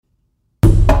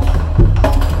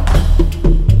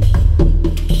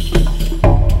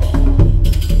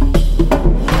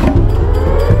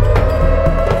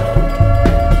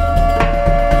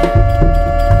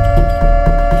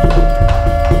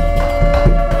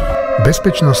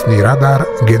Bezpečnostný radar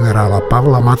generála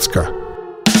Pavla Macka.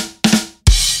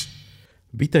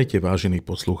 Vítajte, vážení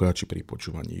poslucháči, pri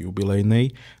počúvaní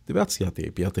jubilejnej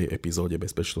 25. epizóde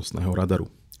Bezpečnostného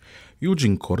radaru.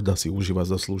 Eugen Korda si užíva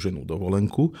zaslúženú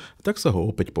dovolenku, tak sa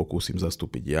ho opäť pokúsim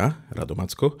zastúpiť ja, Rado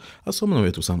Macko, a so mnou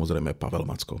je tu samozrejme Pavel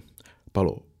Macko.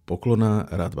 Palo, poklona,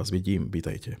 rád vás vidím,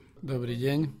 vítajte. Dobrý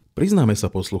deň. Priznáme sa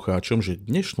poslucháčom, že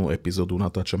dnešnú epizódu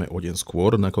natáčame o deň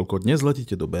skôr, nakoľko dnes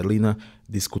letíte do Berlína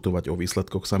diskutovať o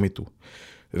výsledkoch samitu.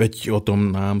 Veď o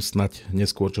tom nám snať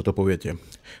neskôr čo to poviete.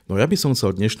 No ja by som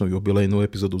chcel dnešnú jubilejnú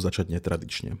epizódu začať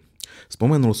netradične.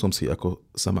 Spomenul som si, ako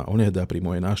sa ma onehda pri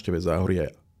mojej návšteve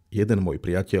Záhoria jeden môj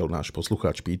priateľ, náš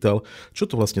poslucháč, pýtal, čo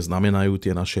to vlastne znamenajú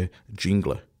tie naše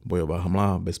jingle. Bojová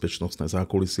hmla, bezpečnostné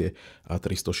zákulisie a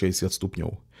 360 stupňov.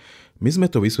 My sme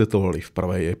to vysvetľovali v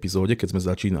prvej epizóde, keď sme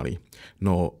začínali.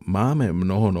 No máme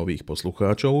mnoho nových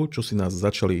poslucháčov, čo si nás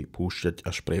začali púšťať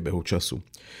až v priebehu času.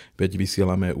 Veď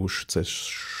vysielame už cez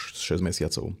 6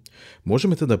 mesiacov.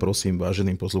 Môžeme teda prosím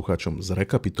váženým poslucháčom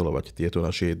zrekapitulovať tieto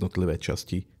naše jednotlivé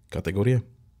časti kategórie?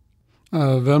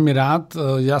 Veľmi rád.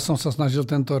 Ja som sa snažil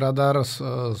tento radar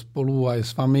spolu aj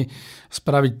s vami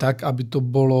spraviť tak, aby to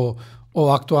bolo o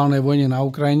aktuálnej vojne na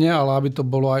Ukrajine, ale aby to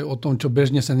bolo aj o tom, čo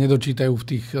bežne sa nedočítajú v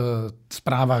tých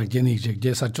správach denných, že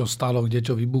kde sa čo stalo, kde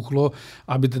čo vybuchlo,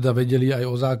 aby teda vedeli aj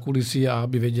o zákulisí a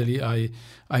aby vedeli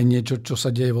aj niečo, čo sa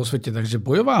deje vo svete. Takže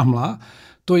bojová hmla,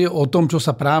 to je o tom, čo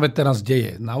sa práve teraz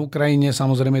deje. Na Ukrajine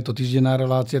samozrejme je to týždenná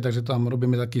relácia, takže tam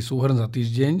robíme taký súhrn za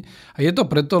týždeň. A je to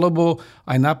preto, lebo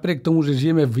aj napriek tomu, že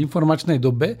žijeme v informačnej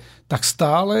dobe, tak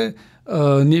stále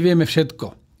nevieme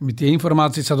všetko. My tie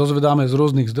informácie sa dozvedáme z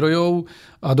rôznych zdrojov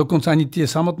a dokonca ani tie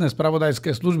samotné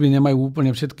spravodajské služby nemajú úplne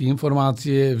všetky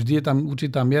informácie. Vždy je tam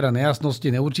určitá miera nejasnosti,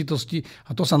 neurčitosti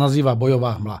a to sa nazýva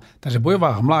bojová hmla. Takže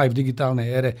bojová hmla aj v digitálnej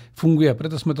ére funguje,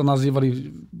 preto sme to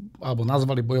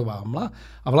nazvali bojová hmla.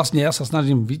 A vlastne ja sa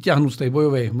snažím vyťahnuť z tej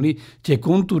bojovej hmly tie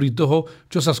kontúry toho,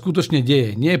 čo sa skutočne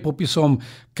deje. Nie popisom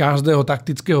každého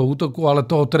taktického útoku, ale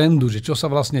toho trendu, že čo sa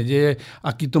vlastne deje,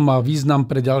 aký to má význam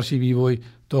pre ďalší vývoj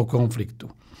toho konfliktu.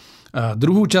 A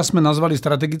druhú časť sme nazvali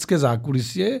strategické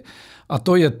zákulisie a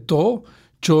to je to,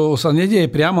 čo sa nedieje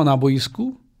priamo na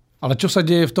boisku, ale čo sa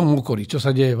deje v tom okolí, čo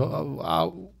sa deje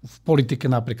v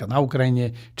politike napríklad na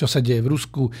Ukrajine, čo sa deje v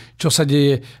Rusku, čo sa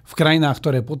deje v krajinách,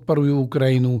 ktoré podporujú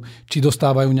Ukrajinu, či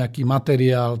dostávajú nejaký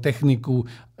materiál, techniku,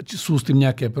 či sú s tým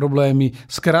nejaké problémy.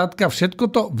 Skrátka všetko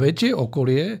to väčšie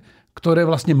okolie, ktoré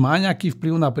vlastne má nejaký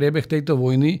vplyv na priebeh tejto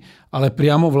vojny, ale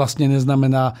priamo vlastne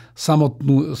neznamená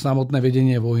samotné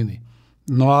vedenie vojny.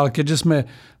 No ale keďže sme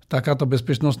takáto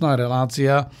bezpečnostná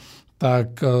relácia,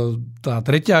 tak tá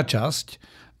tretia časť,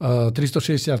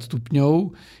 360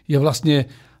 stupňov, je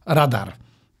vlastne radar.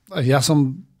 Ja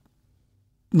som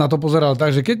na to pozeral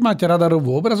tak, že keď máte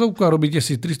radarovú obrazovku a robíte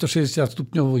si 360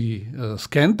 stupňový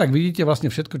sken, tak vidíte vlastne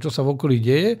všetko, čo sa v okolí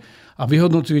deje a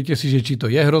vyhodnocujete si, že či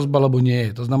to je hrozba, alebo nie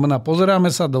je. To znamená,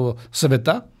 pozeráme sa do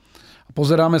sveta,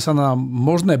 pozeráme sa na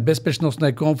možné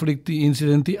bezpečnostné konflikty,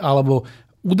 incidenty alebo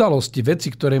udalosti, veci,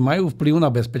 ktoré majú vplyv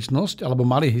na bezpečnosť alebo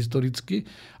mali historicky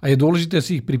a je dôležité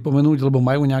si ich pripomenúť, lebo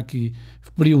majú nejaký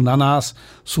vplyv na nás,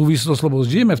 súvislosť, lebo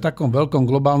žijeme v takom veľkom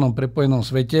globálnom prepojenom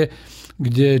svete,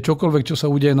 kde čokoľvek, čo sa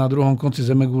udeje na druhom konci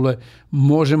zemegule,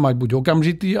 môže mať buď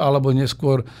okamžitý, alebo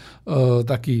neskôr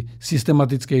taký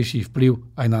systematickejší vplyv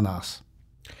aj na nás.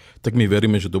 Tak my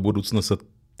veríme, že do budúcna sa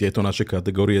tieto naše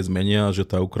kategórie zmenia, že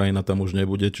tá Ukrajina tam už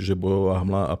nebude, čiže bojová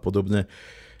hmla a podobne.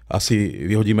 Asi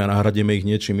vyhodíme a nahradíme ich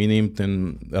niečím iným.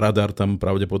 Ten radar tam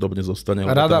pravdepodobne zostane.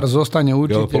 Radar zostane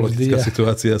určite vždy. Geopolitická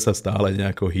situácia sa stále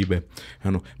nejako hýbe.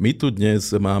 Áno. My tu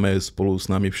dnes máme spolu s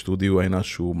nami v štúdiu aj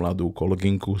našu mladú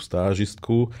kolegynku,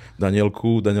 stážistku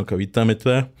Danielku. Danielka, vítame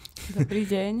ťa. Dobrý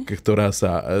deň. Ktorá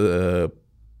sa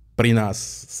pri nás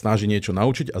snaží niečo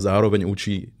naučiť a zároveň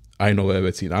učí aj nové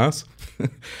veci nás.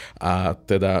 A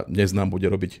teda dnes nám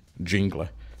bude robiť jingle.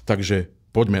 Takže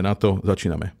poďme na to,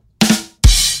 začíname.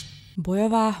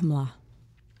 Bojová hmla.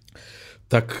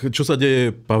 Tak čo sa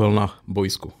deje, Pavel, na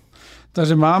boisku?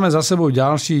 Takže máme za sebou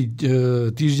ďalší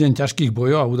týždeň ťažkých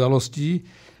bojov a udalostí,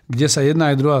 kde sa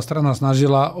jedna aj druhá strana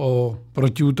snažila o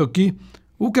protiútoky.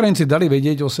 Ukrajinci dali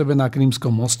vedieť o sebe na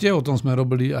Krymskom moste, o tom sme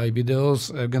robili aj video s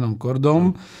Eugenom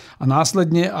Kordom a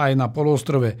následne aj na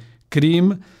poloostrove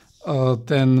Krym.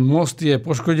 Ten most je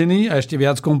poškodený a ešte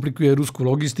viac komplikuje ruskú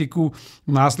logistiku.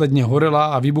 Následne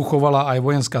horela a vybuchovala aj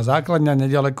vojenská základňa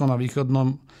nedaleko na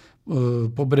východnom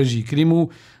pobreží Krymu.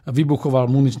 Vybuchoval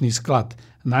muničný sklad.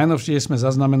 Najnovšie sme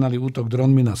zaznamenali útok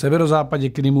dronmi na severozápade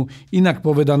Krymu. Inak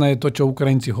povedané je to, čo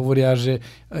Ukrajinci hovoria, že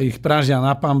ich prážia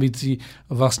na pambici,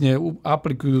 vlastne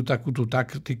aplikujú takúto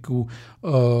taktiku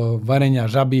varenia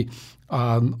žaby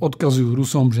a odkazujú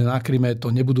Rusom, že na Kryme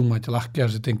to nebudú mať ľahké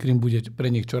a že ten Krym bude pre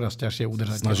nich čoraz ťažšie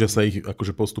udržať. Snažia sa ich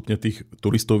akože postupne tých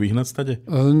turistov vyhnať stade?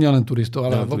 Nielen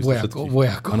turistov, ale vojakov.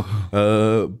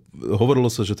 Hovorilo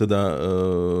sa, že teda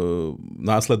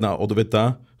následná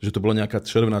odveta, že to bola nejaká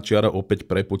červená čiara opäť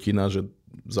pre Putina, že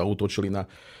zaútočili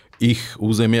na ich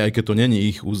územie, aj keď to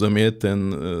není ich územie,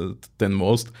 ten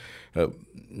most.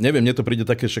 Neviem, mne to príde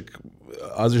také,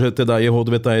 a že teda jeho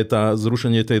odveta je tá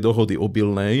zrušenie tej dohody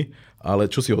obilnej, ale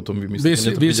čo si o tom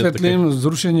vymyslíte? Vysvetlím,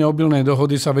 zrušenie obilnej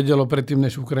dohody sa vedelo predtým,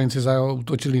 než Ukrajinci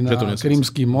zaútočili na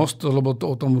Krymský most, lebo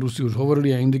o tom Rusi už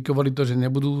hovorili a indikovali to, že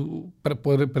nebudú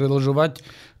predĺžovať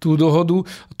tú dohodu.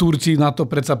 Turci na to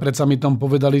predsa mi tom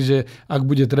povedali, že ak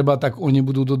bude treba, tak oni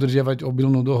budú dodržiavať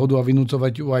obilnú dohodu a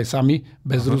vynúcovať ju aj sami,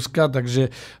 bez Ruska,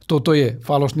 takže toto je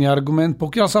falošný argument.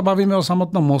 Pokiaľ sa bavíme o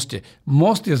samotnom moste.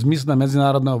 Most je v zmysle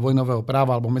medzinárodného vojnového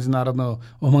práva alebo medzinárodného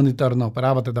humanitárneho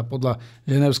práva, teda podľa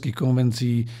ženevských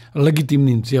konvencií,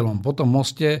 legitímnym cieľom. Po tom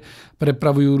moste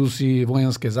prepravujú Rusi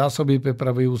vojenské zásoby,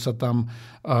 prepravujú sa tam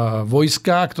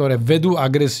vojská, ktoré vedú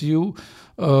agresiu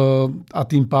a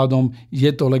tým pádom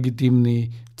je to legitímny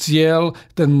cieľ.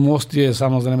 Ten most je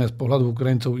samozrejme z pohľadu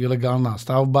Ukrajincov ilegálna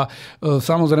stavba.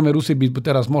 Samozrejme Rusi by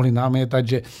teraz mohli namietať,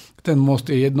 že ten most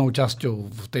je jednou časťou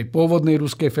v tej pôvodnej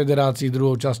Ruskej federácii,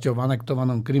 druhou časťou v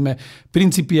anektovanom Kryme.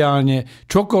 Principiálne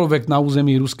čokoľvek na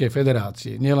území Ruskej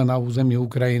federácie, nielen na území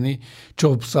Ukrajiny,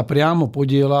 čo sa priamo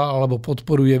podieľa alebo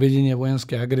podporuje vedenie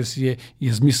vojenskej agresie, je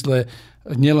v zmysle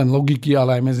nielen logiky,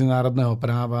 ale aj medzinárodného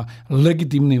práva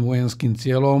legitímnym vojenským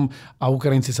cieľom a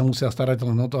Ukrajinci sa musia starať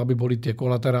len o to, aby boli tie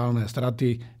kolaterálne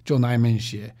straty čo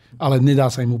najmenšie. Ale nedá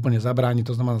sa im úplne zabrániť,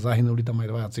 to znamená, zahynuli tam aj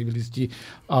dvaja civilisti,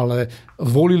 ale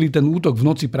volili ten útok v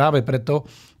noci práve preto,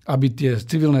 aby tie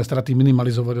civilné straty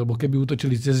minimalizovali, lebo keby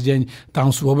útočili cez deň, tam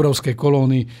sú obrovské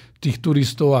kolóny tých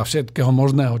turistov a všetkého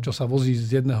možného, čo sa vozí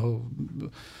z jedného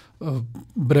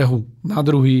brehu na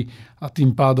druhý a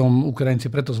tým pádom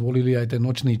Ukrajinci preto zvolili aj ten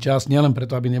nočný čas, nielen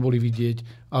preto, aby neboli vidieť,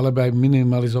 ale aj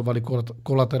minimalizovali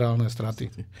kolaterálne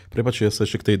straty. Prepáčte, ja sa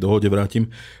ešte k tej dohode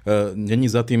vrátim. Není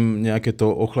za tým nejaké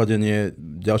to ochladenie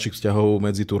ďalších vzťahov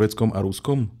medzi Tureckom a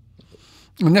Ruskom?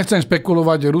 Nechcem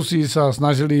špekulovať, Rusi sa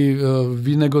snažili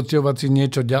vynegociovať si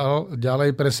niečo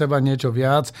ďalej pre seba, niečo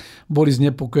viac. Boli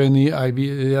znepokojení aj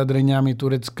vyjadreniami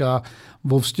Turecka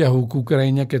vo vzťahu k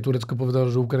Ukrajine, keď Turecko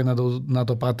povedalo, že Ukrajina na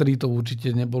to patrí. To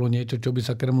určite nebolo niečo, čo by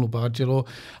sa Kremlu páčilo.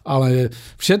 Ale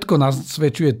všetko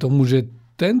nasvedčuje tomu, že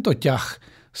tento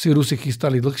ťah si Rusi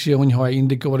chystali dlhšie, oni ho aj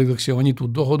indikovali dlhšie, oni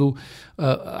tú dohodu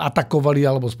atakovali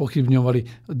alebo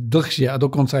spochybňovali dlhšie a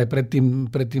dokonca aj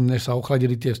predtým, než sa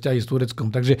ochladili tie vzťahy s Tureckom.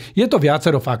 Takže je to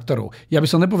viacero faktorov. Ja by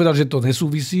som nepovedal, že to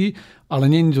nesúvisí, ale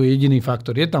nie je to jediný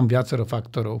faktor. Je tam viacero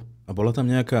faktorov. A bola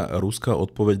tam nejaká ruská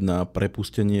odpoveď na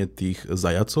prepustenie tých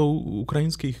zajacov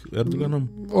ukrajinských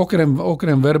Erdoganom?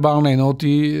 Okrem verbálnej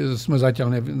noty sme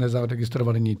zatiaľ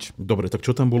nezaregistrovali nič. Dobre, tak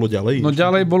čo tam bolo ďalej? No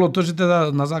ďalej bolo to, že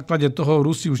teda na základe toho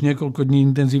Rusi už niekoľko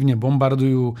dní intenzívne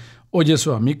bombardujú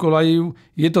Odesu a Mykolajiv.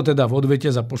 Je to teda v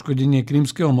odvete za poškodenie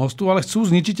Krymského mostu, ale chcú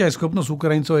zničiť aj schopnosť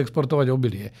Ukrajincov exportovať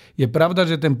obilie. Je pravda,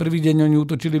 že ten prvý deň oni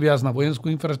útočili viac na vojenskú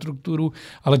infraštruktúru,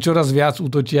 ale čoraz viac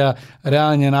útočia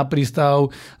reálne na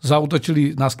prístav,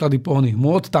 zaútočili na sklady pohonných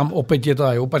hmôt. Tam opäť je to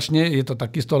aj opačne, je to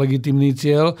takisto legitímny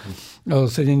cieľ. 70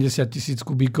 000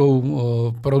 kubíkov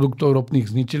produktov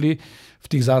ropných zničili v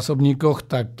tých zásobníkoch,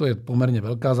 tak to je pomerne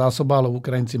veľká zásoba, ale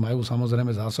Ukrajinci majú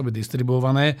samozrejme zásoby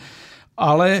distribuované.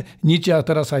 Ale ničia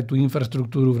teraz aj tú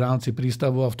infraštruktúru v rámci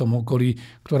prístavu a v tom okolí,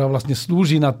 ktorá vlastne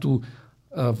slúži na tú,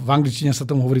 v angličtine sa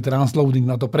tomu hovorí transloading,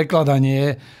 na to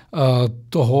prekladanie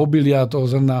toho obilia, toho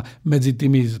zrna medzi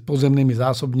tými pozemnými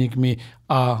zásobníkmi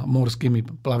a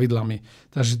morskými plavidlami.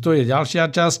 Takže to je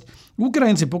ďalšia časť.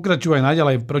 Ukrajinci pokračujú aj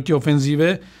naďalej v protiofenzíve,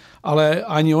 ale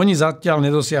ani oni zatiaľ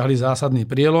nedosiahli zásadný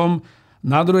prielom.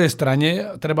 Na druhej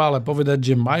strane treba ale povedať,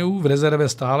 že majú v rezerve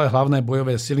stále hlavné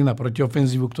bojové sily na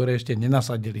protiofenzívu, ktoré ešte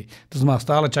nenasadili. To znamená,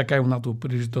 stále čakajú na tú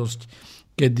príležitosť,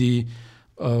 kedy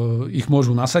ich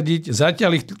môžu nasadiť.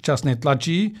 Zatiaľ ich čas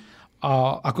netlačí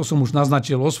a ako som už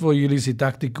naznačil, osvojili si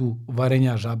taktiku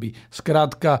varenia žaby.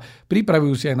 Skrátka,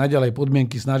 pripravujú si aj naďalej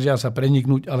podmienky, snažia sa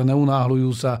preniknúť, ale neunáhľujú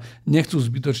sa, nechcú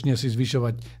zbytočne si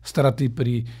zvyšovať straty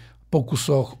pri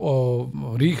pokusoch o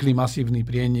rýchly, masívny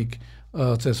prienik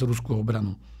cez ruskú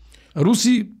obranu.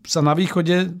 Rusi sa na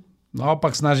východe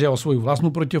naopak snažia o svoju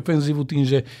vlastnú protiofenzívu tým,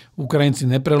 že Ukrajinci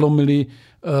neprelomili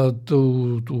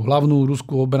tú hlavnú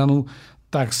ruskú obranu,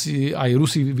 tak si aj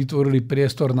Rusi vytvorili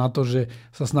priestor na to, že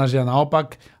sa snažia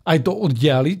naopak aj to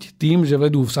oddialiť tým, že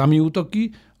vedú sami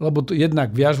útoky, lebo to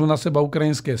jednak viažú na seba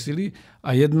ukrajinské sily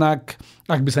a jednak,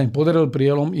 ak by sa im podaril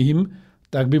prielom im,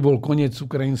 tak by bol koniec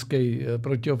ukrajinskej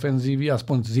protiofenzívy,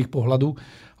 aspoň z ich pohľadu,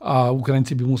 a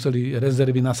Ukrajinci by museli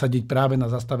rezervy nasadiť práve na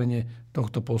zastavenie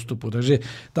tohto postupu. Takže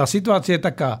tá situácia je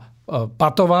taká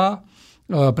patová,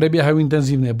 prebiehajú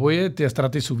intenzívne boje, tie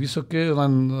straty sú vysoké,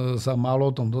 len sa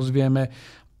málo o tom dozvieme,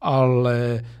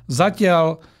 ale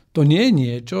zatiaľ to nie je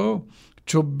niečo,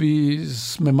 čo by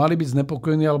sme mali byť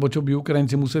znepokojení, alebo čo by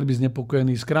Ukrajinci museli byť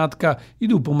znepokojení. Skrátka,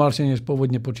 idú pomalšie, než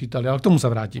pôvodne počítali, ale k tomu sa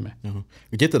vrátime.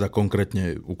 Kde teda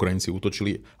konkrétne Ukrajinci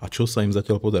útočili a čo sa im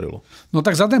zatiaľ podarilo? No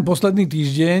tak za ten posledný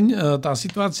týždeň tá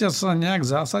situácia sa nejak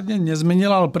zásadne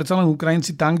nezmenila, ale predsa len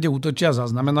Ukrajinci tam, kde útočia,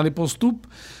 zaznamenali postup.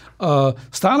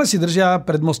 Stále si držia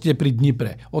predmostie pri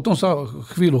Dnipre. O tom sa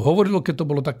chvíľu hovorilo, keď to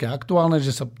bolo také aktuálne,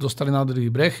 že sa dostali na druhý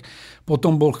breh.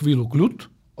 Potom bol chvíľu kľud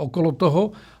okolo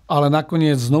toho, ale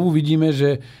nakoniec znovu vidíme,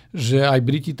 že aj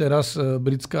Briti teraz,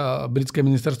 britské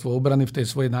ministerstvo obrany v tej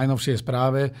svojej najnovšej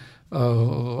správe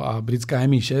a britská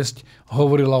MI6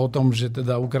 hovorila o tom, že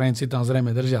teda Ukrajinci tam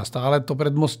zrejme držia stále to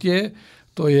predmostie.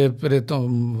 To je pri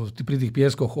tých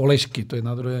pieskoch Olešky, to je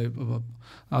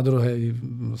na druhej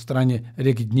strane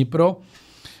rieky Dnipro.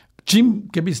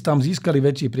 Keby tam získali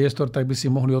väčší priestor, tak by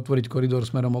si mohli otvoriť koridor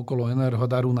smerom okolo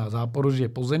Enerhodaru na Záporožie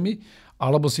po zemi,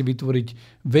 alebo si vytvoriť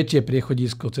väčšie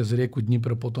priechodisko cez rieku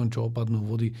Dnipro po tom, čo opadnú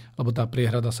vody, lebo tá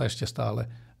priehrada sa ešte stále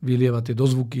vylieva, tie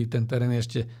dozvuky, ten terén je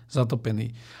ešte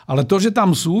zatopený. Ale to, že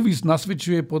tam sú,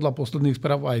 nasvedčuje podľa posledných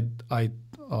správ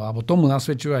alebo tomu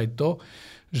nasvedčuje aj to,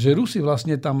 že Rusi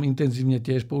vlastne tam intenzívne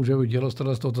tiež používajú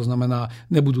delostrelectvo, to znamená,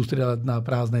 nebudú strieľať na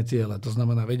prázdne ciele. To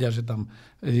znamená, vedia, že tam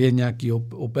je nejaký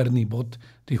operný bod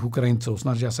tých Ukrajincov,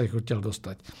 snažia sa ich odtiaľ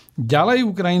dostať. Ďalej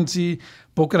Ukrajinci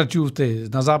pokračujú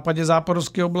na západe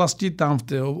záporovskej oblasti, tam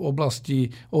v tej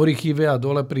oblasti Orichyve a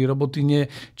dole pri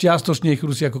Robotine. Čiastočne ich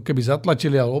Rusi ako keby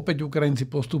zatlačili, ale opäť Ukrajinci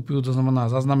postupujú, to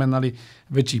znamená, zaznamenali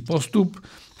väčší postup.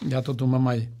 Ja to tu mám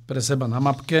aj pre seba na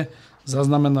mapke.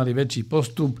 Zaznamenali väčší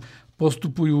postup.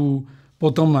 Postupujú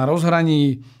potom na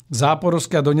rozhraní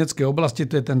Záporovskej a Donetskej oblasti,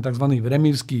 to je ten tzv.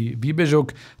 Vremírský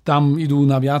výbežok. Tam idú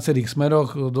na viacerých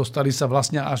smeroch, dostali sa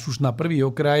vlastne až už na prvý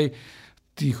okraj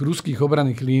tých ruských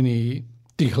obranných línií,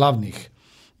 tých hlavných.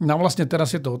 No vlastne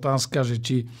teraz je to otázka, že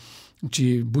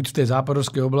či buď v tej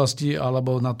Záporovskej oblasti,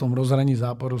 alebo na tom rozhraní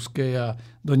Záporovskej a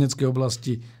Donetskej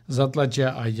oblasti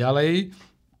zatlačia aj ďalej.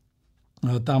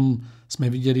 Tam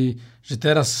sme videli, že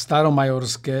teraz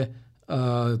Staromajorské,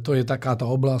 to je takáto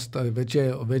oblasť,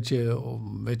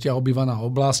 väčšia obývaná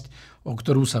oblasť, o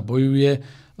ktorú sa bojuje,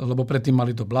 lebo predtým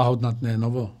mali to Blahodnatné,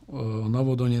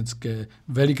 Novodonecké,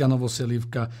 Veľká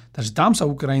Novoselivka. Takže tam sa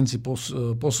Ukrajinci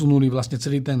posunuli, vlastne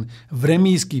celý ten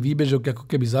vremísky výbežok ako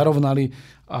keby zarovnali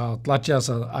a tlačia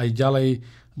sa aj ďalej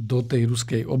do tej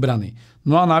ruskej obrany.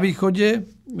 No a na východe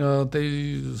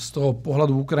z toho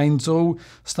pohľadu Ukrajincov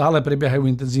stále prebiehajú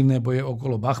intenzívne boje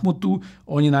okolo Bachmutu.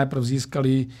 Oni najprv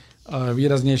získali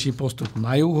výraznejší postup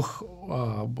na juh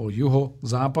alebo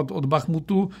juho-západ od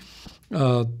Bachmutu.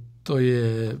 To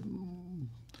je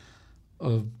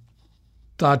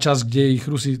tá časť, kde ich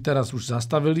Rusi teraz už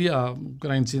zastavili a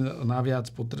Ukrajinci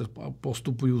naviac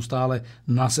postupujú stále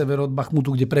na sever od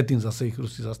Bachmutu, kde predtým zase ich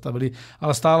Rusi zastavili.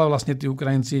 Ale stále vlastne tí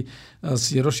Ukrajinci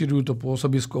si rozširujú to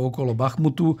pôsobisko okolo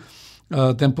Bachmutu.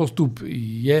 Ten postup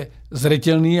je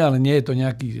zreteľný, ale nie je to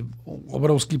nejaký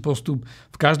obrovský postup.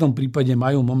 V každom prípade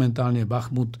majú momentálne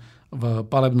Bachmut v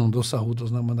palebnom dosahu, to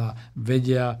znamená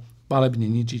vedia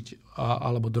palebne ničiť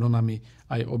alebo dronami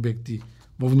aj objekty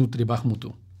vo vnútri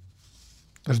Bachmutu.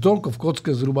 Takže toľko v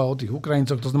kocke zhruba o tých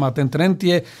Ukrajincoch. To znamená, ten trend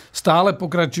je stále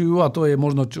pokračujú a to je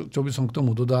možno, čo by som k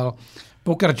tomu dodal,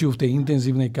 pokračujú v tej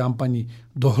intenzívnej kampani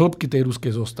do hĺbky tej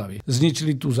ruskej zostavy.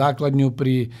 Zničili tú základňu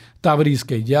pri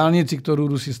Tavrískej diaľnici,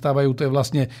 ktorú Rusi stavajú, to je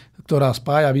vlastne, ktorá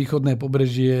spája východné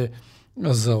pobrežie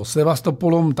s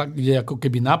Sevastopolom, tak kde ako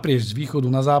keby naprieč z východu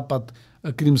na západ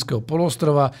Krymského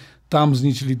poloostrova. Tam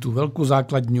zničili tú veľkú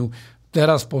základňu.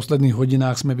 Teraz v posledných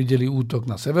hodinách sme videli útok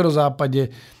na severozápade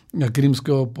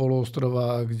Krymského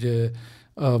poloostrova, kde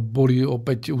boli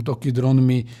opäť útoky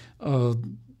dronmi.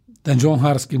 Ten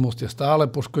Žonhársky most je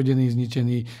stále poškodený,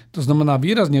 zničený. To znamená,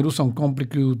 výrazne Rusom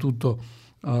komplikujú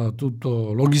túto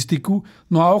logistiku.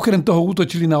 No a okrem toho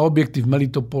útočili na objekty v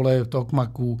Melitopole, v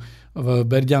Tokmaku, v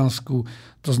Berďansku.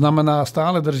 To znamená,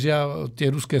 stále držia tie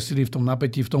ruské sily v tom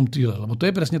napätí, v tom tyle. Lebo to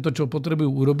je presne to, čo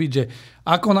potrebujú urobiť, že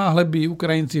ako náhle by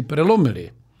Ukrajinci prelomili,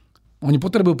 oni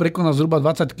potrebujú prekonať zhruba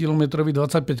 20-kilometrový,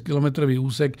 25-kilometrový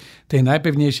úsek tej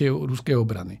najpevnejšej ruskej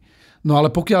obrany. No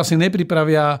ale pokiaľ si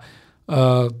nepripravia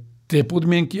tie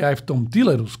podmienky aj v tom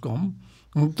tyle ruskom,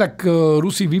 tak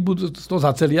Rusi to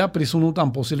zacelia, prisunú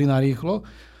tam posily narýchlo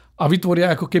a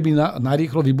vytvoria ako keby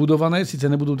narýchlo vybudované, síce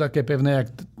nebudú také pevné, jak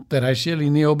terajšie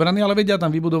línie obrany, ale vedia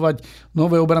tam vybudovať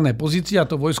nové obranné pozície a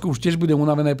to vojsko už tiež bude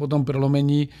unavené po tom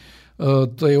prelomení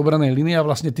tej obranej línie a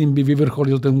vlastne tým by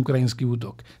vyvrcholil ten ukrajinský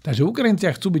útok. Takže Ukrajinci,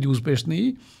 ak chcú byť úspešní,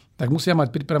 tak musia mať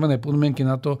pripravené podmienky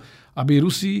na to, aby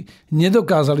Rusi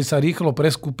nedokázali sa rýchlo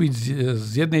preskúpiť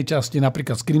z jednej časti,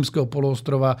 napríklad z Krymského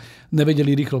poloostrova,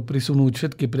 nevedeli rýchlo prisunúť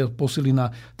všetky posily na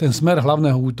ten smer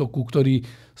hlavného útoku,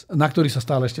 na ktorý sa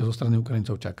stále ešte zo strany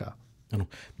Ukrajincov čaká. Ano.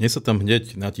 Mne sa tam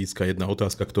hneď natíska jedna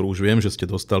otázka, ktorú už viem, že ste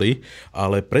dostali,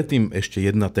 ale predtým ešte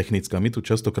jedna technická. My tu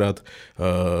častokrát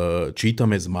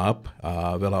čítame z map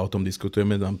a veľa o tom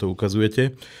diskutujeme, nám to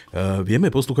ukazujete. Vieme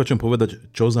posluchačom povedať,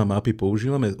 čo za mapy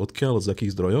používame, odkiaľ, z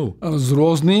akých zdrojov? Z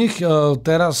rôznych.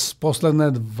 Teraz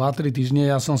posledné 2-3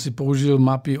 týždne ja som si použil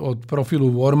mapy od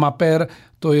profilu Warmapper.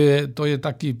 To je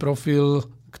taký profil,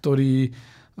 ktorý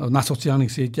na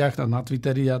sociálnych sieťach, na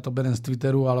Twitteri, ja to beriem z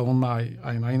Twitteru, ale on má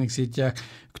aj na iných sieťach,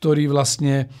 ktorý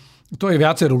vlastne, to je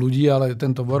viacero ľudí, ale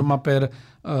tento Warmapper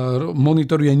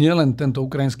monitoruje nielen tento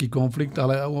ukrajinský konflikt,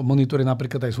 ale monitoruje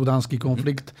napríklad aj sudánsky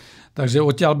konflikt. Takže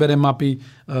odtiaľ berem mapy.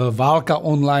 Válka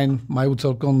online majú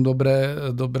celkom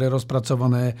dobre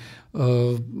rozpracované.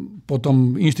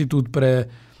 Potom Inštitút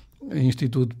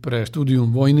pre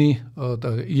štúdium vojny,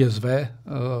 ISV,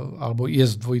 alebo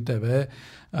IS2TV,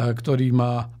 ktorý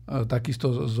má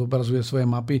takisto zobrazuje svoje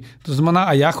mapy. To znamená,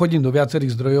 aj ja chodím do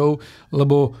viacerých zdrojov,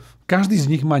 lebo každý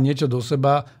z nich má niečo do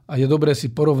seba a je dobré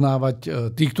si porovnávať,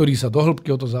 tí, ktorí sa do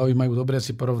hĺbky o to zaujímajú, dobré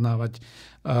si porovnávať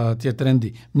tie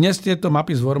trendy. Mne tieto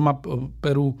mapy z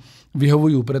Warmapperu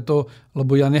vyhovujú preto,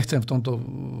 lebo ja nechcem v tomto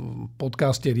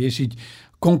podcaste riešiť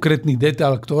konkrétny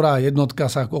detail, ktorá jednotka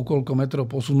sa o koľko metrov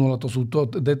posunula. To sú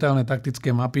detailné taktické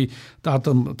mapy.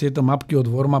 Tieto mapky od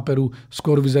Warmapperu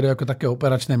skôr vyzerajú ako také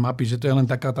operačné mapy, že to je len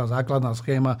taká tá základná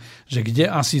schéma, že kde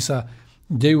asi sa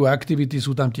dejú aktivity,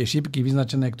 sú tam tie šipky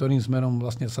vyznačené, ktorým smerom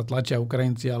vlastne sa tlačia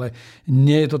Ukrajinci, ale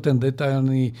nie je to ten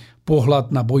detailný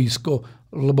pohľad na boisko,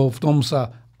 lebo v tom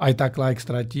sa aj tak like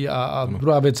stratí. A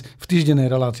druhá vec, v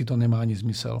týždennej relácii to nemá ani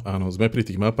zmysel. Áno, sme pri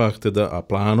tých mapách teda a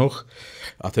plánoch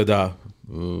a teda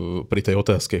pri tej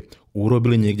otázke.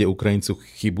 Urobili niekde Ukrajinci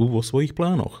chybu vo svojich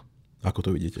plánoch? Ako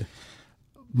to vidíte?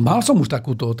 Mal som už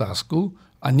takúto otázku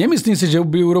a nemyslím si, že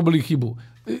by urobili chybu.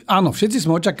 Áno, všetci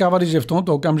sme očakávali, že v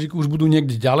tomto okamžiku už budú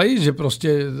niekde ďalej, že proste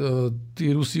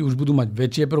tí Rusi už budú mať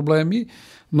väčšie problémy.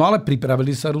 No ale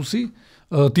pripravili sa Rusi.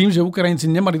 Tým, že Ukrajinci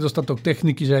nemali dostatok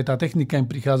techniky, že aj tá technika im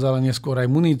prichádzala neskôr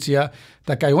aj munícia,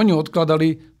 tak aj oni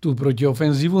odkladali tú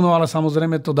protiofenzívu, no ale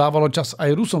samozrejme to dávalo čas aj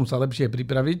Rusom sa lepšie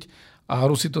pripraviť a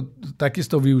Rusi to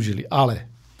takisto využili. Ale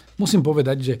musím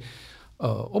povedať, že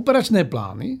operačné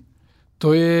plány,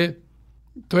 to je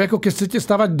ako keď chcete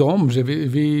stavať dom, že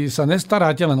vy sa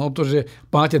nestaráte len o to, že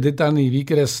máte detailný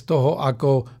výkres toho,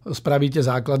 ako spravíte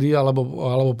základy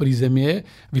alebo prízemie.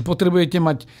 Vy potrebujete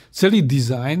mať celý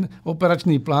dizajn.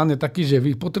 Operačný plán je taký, že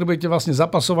vy potrebujete vlastne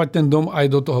zapasovať ten dom aj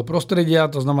do toho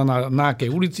prostredia, to znamená, na akej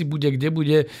ulici bude, kde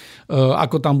bude,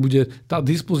 ako tam bude tá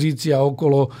dispozícia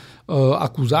okolo,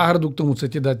 akú záhradu k tomu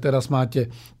chcete dať. Teraz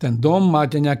máte ten dom,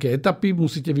 máte nejaké etapy,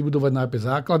 musíte vybudovať najprv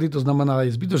základy, to znamená,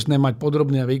 je zbytočné mať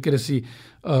podrobné výkresy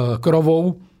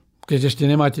krovov, keď ešte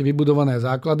nemáte vybudované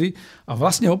základy. A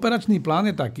vlastne operačný plán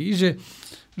je taký,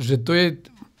 že to je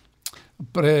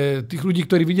pre tých ľudí,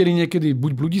 ktorí videli niekedy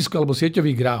buď bludisko alebo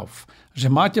sieťový graf, že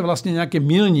máte vlastne nejaké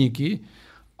milníky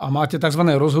a máte tzv.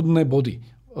 Rozhodné body.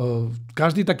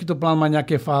 Každý takýto plán má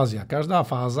nejaké fázy a každá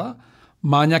fáza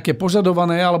má nejaké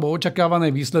požadované alebo očakávané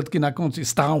výsledky na konci,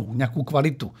 stav, nejakú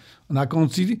kvalitu na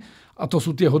konci, a to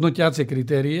sú tie hodnotiace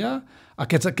kritériá. A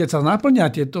keď sa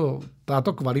naplňa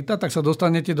táto kvalita, tak sa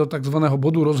dostanete do tzv.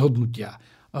 Bodu rozhodnutia.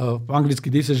 V anglicky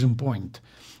decision point.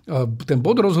 Ten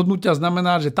bod rozhodnutia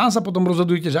znamená, že tam sa potom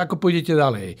rozhodujete, že ako pôjdete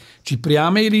ďalej. Či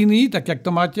priamej línii, tak jak to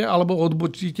máte, alebo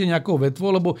odbočíte nejakou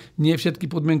vetvou, lebo nie všetky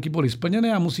podmienky boli splnené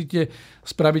a musíte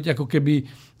spraviť ako keby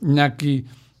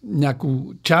nejakú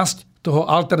časť toho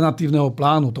alternatívneho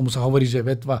plánu. Tomu sa hovorí, že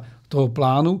vetva toho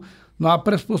plánu. No a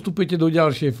postupujete do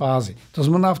ďalšej fázy. To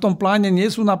znamená, v tom pláne nie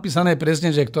sú napísané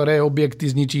presne, že ktoré objekty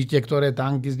zničíte, ktoré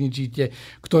tanky zničíte,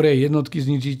 ktoré jednotky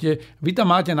zničíte. Vy tam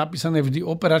máte napísané vždy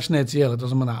operačné ciele. To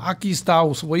znamená, aký stav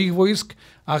svojich vojsk,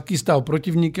 aký stav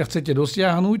protivníka chcete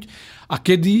dosiahnuť a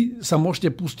kedy sa môžete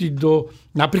pustiť do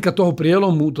napríklad toho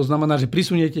prielomu. To znamená, že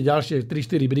prisuniete ďalšie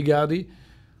 3-4 brigády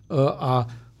a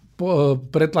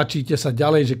pretlačíte sa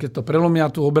ďalej, že keď to prelomia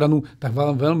tú obranu, tak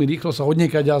veľmi rýchlo sa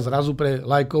odniekaďal zrazu pre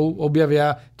laikov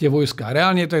objavia tie vojska.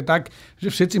 Reálne to je tak, že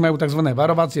všetci majú tzv.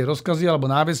 Varovacie rozkazy alebo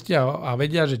návestia a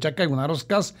vedia, že čakajú na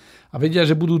rozkaz a vedia,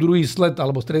 že budú druhý sled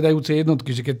alebo striedajúce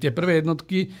jednotky. Že keď tie prvé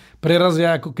jednotky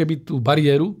prerazia ako keby tú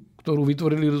bariéru, ktorú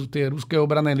vytvorili tie ruské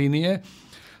obranné línie,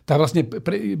 tak vlastne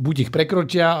buď ich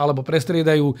prekročia, alebo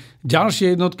prestriedajú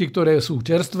ďalšie jednotky, ktoré sú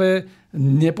čerstvé,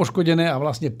 nepoškodené a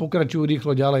vlastne pokračujú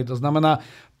rýchlo ďalej. To znamená,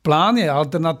 plán je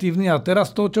alternatívny a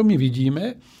teraz to, čo my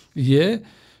vidíme, je,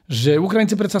 že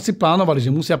Ukrajinci predsa si plánovali,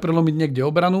 že musia prelomiť niekde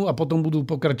obranu a potom budú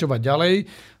pokračovať ďalej,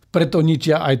 preto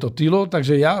ničia aj to tylo.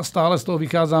 Takže ja stále z toho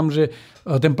vychádzam, že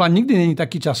ten plán nikdy není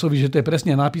taký časový, že to je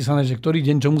presne napísané, že ktorý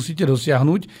deň čo musíte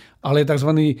dosiahnuť, ale je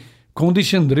tzv.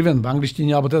 Condition driven v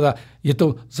angličtine, alebo teda je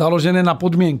to založené na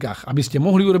podmienkach. Aby ste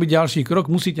mohli urobiť ďalší krok,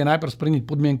 musíte najprv splniť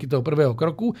podmienky toho prvého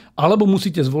kroku, alebo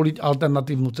musíte zvoliť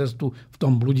alternatívnu cestu v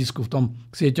tom bludisku, v tom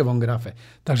sieťovom grafe.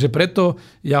 Takže preto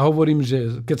ja hovorím,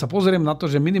 že keď sa pozriem na to,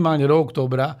 že minimálne do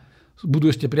októbra budú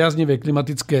ešte priaznivé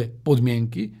klimatické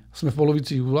podmienky, sme v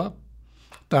polovici júla,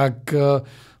 tak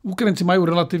Ukrajinci majú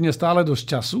relatívne stále dosť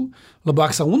času, lebo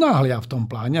ak sa unáhlia v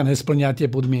tom pláne a nesplnia tie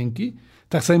podmienky,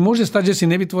 tak sa im môže stať, že si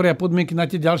nevytvoria podmienky na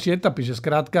tie ďalšie etapy, že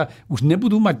skrátka už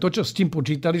nebudú mať to, čo s tým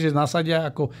počítali, že nasadia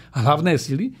ako hlavné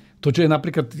sily, to, čo je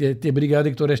napríklad tie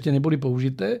brigády, ktoré ešte neboli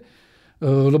použité,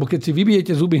 lebo keď si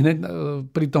vybijete zuby hneď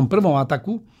pri tom prvom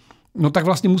ataku, no tak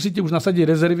vlastne musíte už nasadiť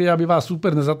rezervy, aby vás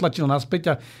super nezatlačil naspäť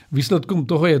a výsledkom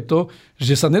toho je to,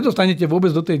 že sa nedostanete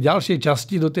vôbec do tej ďalšej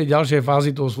časti, do tej ďalšej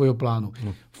fázy toho svojho plánu.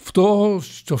 V toho,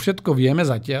 čo všetko vieme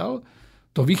zatiaľ,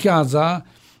 to vychádza,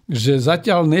 že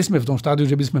zatiaľ nie sme v tom štádiu,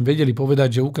 že by sme vedeli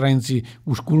povedať, že Ukrajinci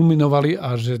už kulminovali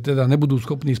a že teda nebudú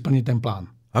schopní splniť ten plán.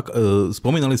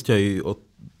 Spomínali ste aj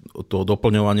o to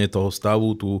doplňovanie toho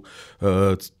stavu, tú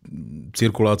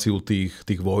cirkuláciu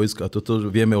tých vojsk a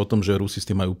toto vieme o tom, že Rusi s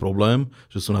tým majú problém,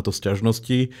 že sú na to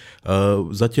sťažnosti.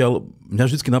 Zatiaľ mňa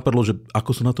vždy napadlo, že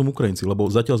ako sú na tom Ukrajinci, lebo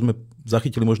zatiaľ sme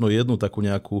zachytili možno jednu takú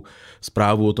nejakú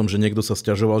správu o tom, že niekto sa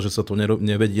sťažoval, že sa to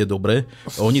nevedie dobre.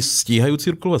 Oni stíhajú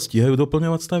cirkulovať, stíhajú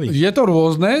doplňovať stavy? Je to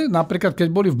rôzne. Napríklad, keď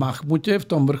boli v Machmute, v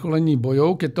tom vrcholení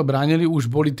bojov, keď to bránili,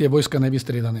 už boli tie vojska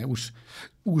nevystriedané.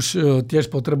 Už tiež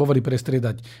potrebovali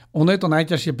prestriedať. Ono je to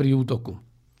najťažšie pri útoku.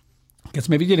 Keď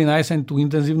sme videli na jeseň tú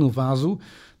intenzívnu fázu,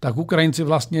 tak Ukrajinci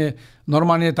vlastne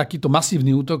normálne takýto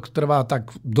masívny útok trvá tak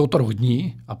do 3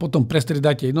 dní a potom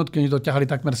prestriedáte jednotky, oni to ťahali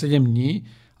takmer 7 dní,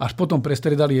 až potom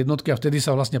prestriedali jednotky a vtedy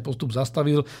sa vlastne postup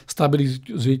zastavil,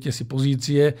 stabilizujete si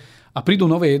pozície a prídu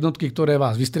nové jednotky, ktoré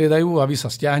vás vystriedajú a vy sa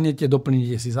stiahnete,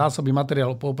 doplníte si zásoby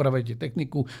materiálu, poopravujete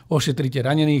techniku, ošetríte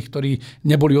ranených, ktorí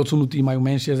neboli odsunutí, majú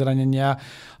menšie zranenia,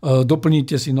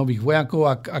 doplníte si nových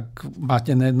vojakov, ak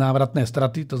máte návratné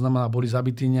straty, to znamená, boli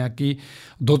zabití nejakí,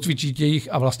 docvičíte ich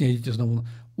a vlastne idete znovu.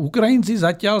 Ukrajinci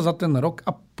zatiaľ za ten rok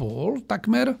a pol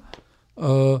takmer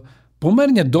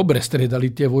pomerne dobre striedali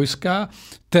tie vojska.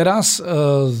 Teraz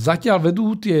zatiaľ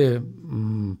vedú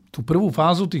tú prvú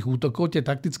fázu tých útokov, tie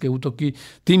taktické útoky,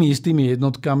 tými istými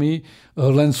jednotkami,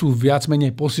 len sú viac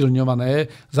menej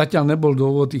posilňované. Zatiaľ nebol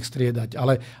dôvod ich striedať.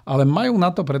 Ale majú na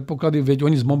to predpoklady, veď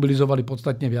oni zmobilizovali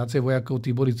podstatne viacej vojakov,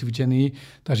 tí boli cvičení,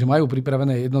 takže majú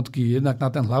pripravené jednotky jednak na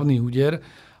ten hlavný úder,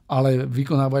 ale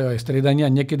vykonávajú aj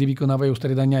striedania. Niekedy vykonávajú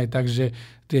striedania aj tak, že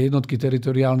tie jednotky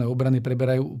teritoriálnej obrany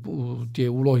preberajú tie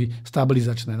úlohy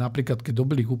stabilizačné. Napríklad, keď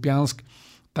dobili Kupiansk,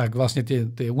 tak vlastne tie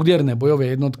úderné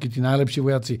bojové jednotky, tí najlepší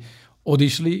vojaci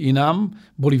odišli inám,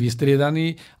 boli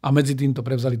vystriedaní a medzi týmto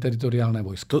prevzali teritoriálne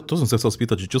vojsko. To som sa chcel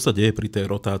spýtať, že čo sa deje pri tej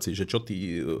rotácii, že čo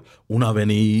tí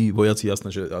unavení vojaci, jasné,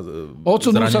 že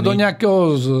odsunú sa do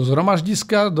nejakého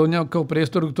zhromaždiska, do nejakého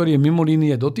priestoru, ktorý je mimo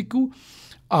línie dotyku,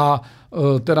 a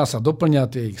teraz sa doplňa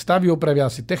tie ich stavy,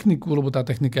 opravia si techniku, lebo tá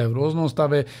technika je v rôznom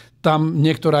stave. Tam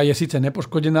niektorá je síce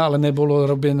nepoškodená, ale nebolo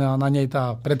robená na nej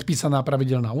tá predpísaná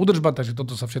pravidelná údržba, takže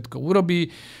toto sa všetko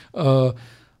urobí.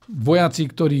 Vojaci,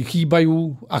 ktorí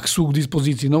chýbajú, ak sú k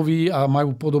dispozícii noví a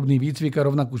majú podobný výcvik a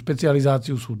rovnakú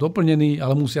špecializáciu, sú doplnení,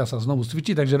 ale musia sa znovu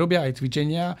cvičiť, takže robia aj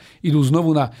cvičenia. Idú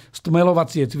znovu na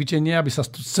stmelovacie cvičenia, aby sa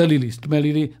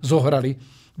stmelili,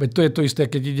 zohrali. Veď to je to isté,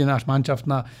 keď ide náš manšaft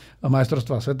na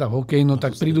majstrovstvá sveta v hokeji, no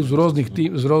tak prídu z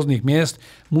rôznych miest,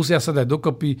 musia sa dať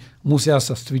dokopy, musia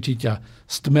sa cvičiť a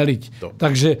stmeliť.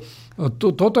 Takže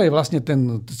Toto je vlastne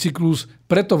ten cyklus,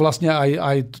 preto vlastne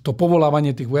aj to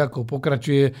povolávanie tých vojakov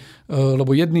pokračuje,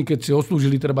 lebo jedni, keď si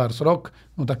odslúžili trebárs rok,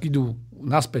 no tak idú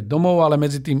naspäť domov, ale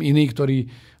medzi tým iní, ktorí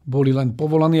boli len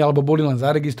povolaní alebo boli len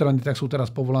zaregistrovaní, tak sú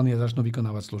teraz povolaní a začnú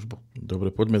vykonávať službu.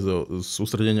 Dobre, poďme zo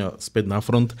sústredenia späť na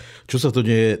front. Čo sa to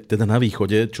deje teda na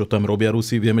východe? Čo tam robia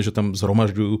Rusi? Vieme, že tam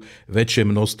zhromažďujú väčšie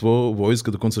množstvo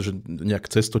vojsk, dokonca že nejak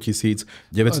cez 100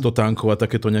 000, 900 tankov a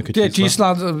takéto nejaké čísla. Tie čísla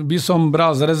by som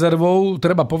bral s rezervou.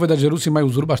 Treba povedať, že Rusi majú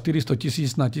zhruba 400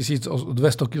 000 na 1200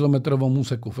 kilometrovom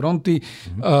úseku fronty.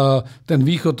 Ten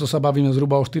východ, to sa bavíme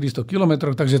zhruba o 400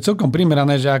 kilometroch, takže celkom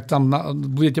primerané, že ak tam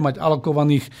budete mať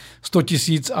alokovaných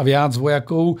 100 000 a viac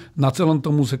vojakov na celom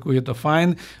tom úseku, je to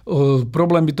fajn.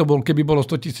 Problém by to bol, keby bolo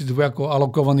 100 000 vojakov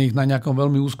alokovaných na nejakom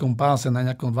veľmi úzkom páse, na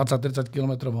nejakom 20-30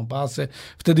 kilometrovom páse,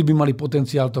 vtedy by mali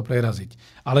potenciál to preraziť.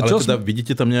 Ale teda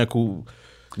vidíte tam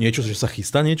niečo, že sa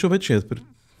chystá niečo väčšie?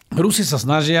 Rusi sa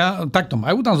snažia, takto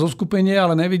majú tam zoskupenie,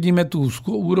 ale nevidíme tú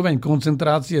úroveň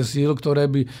koncentrácie síl,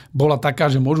 ktoré by bola taká,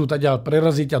 že môžu teda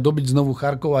preraziť a dobiť znovu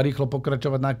Charkov a rýchlo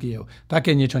pokračovať na Kyjev.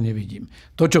 Také niečo nevidím.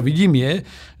 To, čo vidím, je,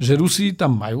 že Rusi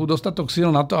tam majú dostatok síl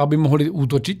na to, aby mohli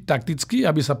útočiť takticky,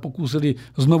 aby sa pokúsili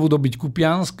znovu dobiť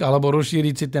Kupiansk alebo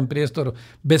rozšíriť si ten priestor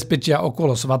bezpečia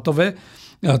okolo Svatove.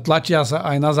 Tlačia sa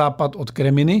aj na západ od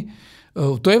Kreminy.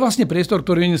 To je vlastne priestor,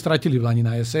 ktorý oni stratili v lani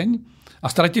na jeseň. A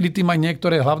stratili tým aj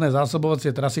niektoré hlavné zásobovacie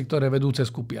trasy, ktoré vedú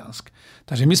cez Kupiansk.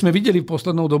 Takže my sme videli v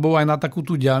poslednou dobou aj na takú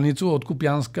tú diaľnicu od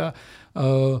Kupianska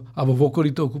alebo v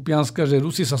okolí toho Kupianska, že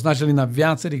Rusi sa snažili na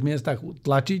viacerých miestach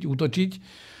tlačiť, útočiť,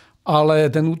 ale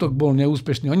ten útok bol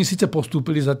neúspešný. Oni síce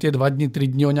postúpili za tie 2 dni,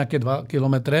 3 dni o nejaké 2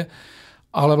 kilometre,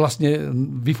 ale vlastne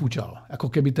vyfúčal.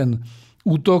 Ako keby ten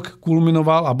útok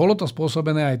kulminoval a bolo to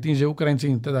spôsobené aj tým, že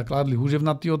Ukrajinci im teda kládli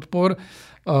húževnatý odpor.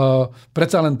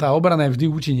 Predsa len tá obrana je vždy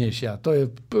účinnejšia. To je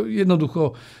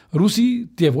jednoducho Rusi,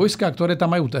 tie vojská, ktoré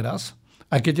tam majú teraz,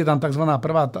 aj keď je tam tzv.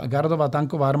 Prvá gardová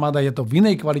tanková armáda, je to v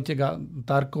inej kvalite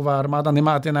tanková armáda,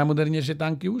 nemá tie najmodernejšie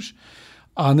tanky už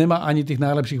a nemá ani tých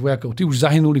najlepších vojakov. Tí už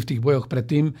zahynuli v tých bojoch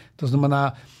predtým. To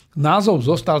znamená, názov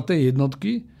zostal tej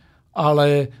jednotky,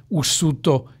 ale už sú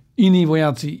to iní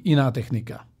vojaci, iná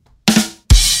technika.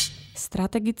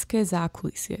 Strategické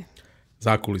zákulisie.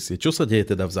 Zákulisie. Čo sa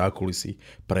deje teda v zákulisí?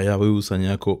 Prejavujú sa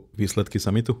nejako výsledky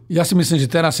samitu? Ja si myslím, že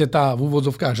teraz je tá v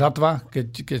úvodzovkách žatva,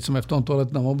 keď sme v tomto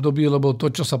letnom období, lebo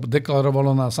to, čo sa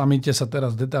deklarovalo na samite, sa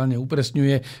teraz detailne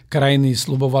upresňuje. Krajiny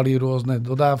sľubovali rôzne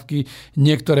dodávky.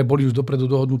 Niektoré boli už dopredu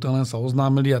dohodnuté, len sa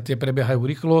oznámili a tie prebiehajú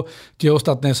rýchlo. Tie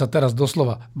ostatné sa teraz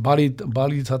doslova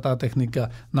balí sa tá technika,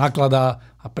 nakladá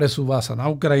a presúva sa na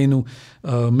Ukrajinu.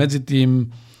 Medzi tým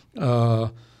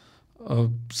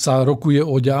sa rokuje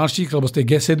o ďalších, lebo z tej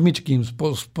G7 im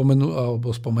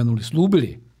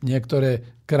slúbili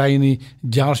niektoré krajiny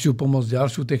ďalšiu pomoc,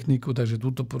 ďalšiu techniku, takže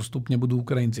túto postupne budú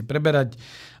Ukrajinci preberať.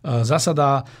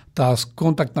 Zasadá tá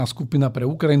kontaktná skupina pre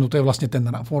Ukrajinu, to je vlastne ten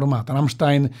formát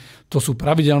Rammstein, to sú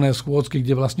pravidelné schôdzky,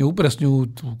 kde vlastne upresňujú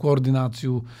tú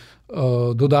koordináciu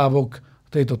dodávok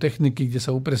tejto techniky, kde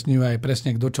sa upresňujú aj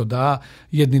presne, kto čo dá.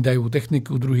 Jedni dajú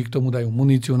techniku, druhí k tomu dajú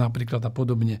muníciu napríklad a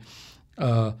podobne.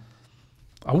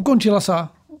 A ukončila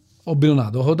sa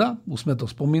obilná dohoda, už sme to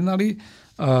spomínali.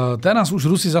 Teraz už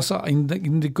Rusi zasa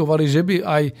indikovali, že by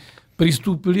aj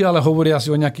pristúpili, ale hovoria si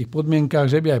o nejakých podmienkach,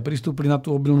 že by aj pristúpili na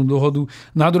tú obilnú dohodu.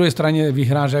 Na druhej strane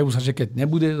vyhrážajú sa, že keď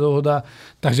nebude dohoda,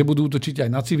 takže budú útočiť aj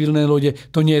na civilné lode.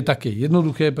 To nie je také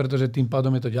jednoduché, pretože tým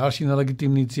pádom je to ďalší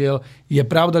nelegitímny cieľ. Je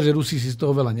pravda, že Rusi si z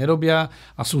toho veľa nerobia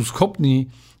a sú schopní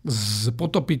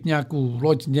potopiť nejakú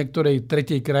loď niektorej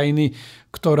tretej krajiny,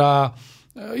 ktorá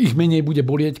ich menej bude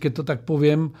bolieť, keď to tak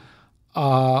poviem,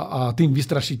 a tým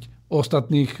vystrašiť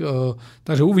ostatných.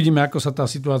 Takže uvidíme, ako sa tá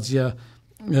situácia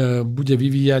bude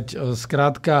vyvíjať.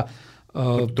 Skrátka,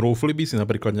 trúfli by si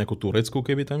napríklad nejakú Turecku,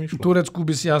 keby tam išlo? Turecku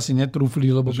by si asi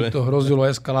netrúfli, lebo by to hrozilo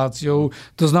eskaláciou.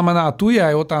 To znamená, tu je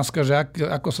aj otázka, že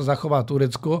ako sa zachová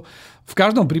Turecko. V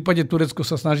každom prípade Turecko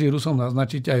sa snaží Rusom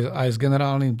naznačiť aj s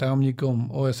generálnym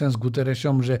tajomníkom OSN s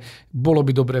Guterešom, že bolo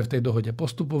by dobre v tej dohode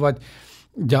postupovať,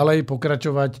 ďalej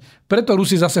pokračovať. Preto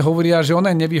Rusi zase hovoria, že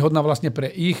ona je nevýhodná vlastne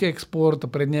pre ich export,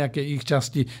 pre nejaké ich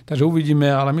časti. Takže uvidíme,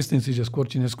 ale myslím si, že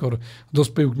skôr či neskôr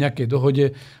dospejú k nejakej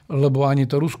dohode, lebo ani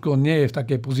to Rusko nie je v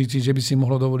takej pozícii, že by si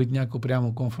mohlo dovoliť nejakú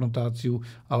priamu konfrontáciu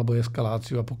alebo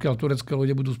eskaláciu. A pokiaľ turecké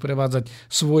lode budú sprevádzať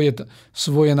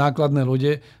svoje nákladné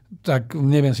lode, tak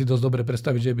neviem si dosť dobre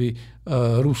predstaviť, že by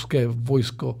ruské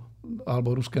vojsko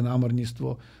alebo ruské námorníctvo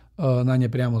na ne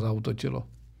priamo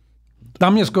zaútočilo.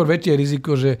 Tam je skôr väčšie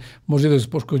riziko, že môže dojsť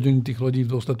poškodeniu tých lodí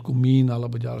v dôsledku mín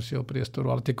alebo ďalšieho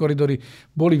priestoru. Ale tie koridory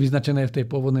boli vyznačené v tej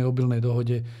pôvodnej obilnej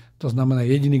dohode. To znamená,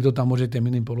 jediný, kto tam môže tie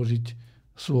miny položiť,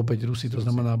 sú opäť Rusi. To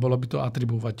znamená, bolo by to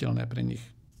atribuovateľné pre nich.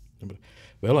 Dobre.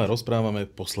 Veľa rozprávame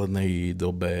v poslednej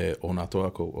dobe o NATO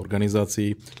ako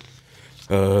organizácii.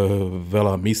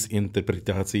 Veľa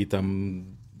misinterpretácií tam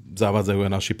zavádzajú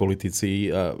aj naši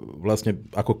politici a vlastne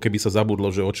ako keby sa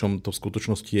zabudlo, že o čom to v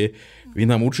skutočnosti je. Vy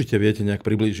nám určite viete nejak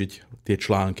priblížiť tie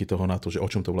články toho NATO, že o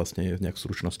čom to vlastne je nejak v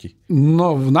stručnosti.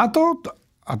 No v NATO,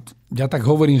 a ja tak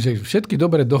hovorím, že všetky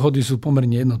dobré dohody sú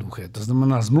pomerne jednoduché. To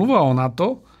znamená, zmluva o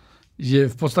NATO je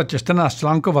v podstate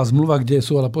 14-článková zmluva, kde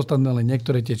sú ale podstatné len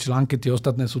niektoré tie články, tie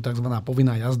ostatné sú tzv.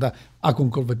 Povinná jazda v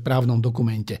akomkoľvek právnom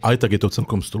dokumente. Aj tak je to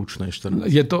celkom stručné. 14.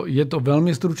 Je to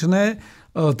veľmi stručné.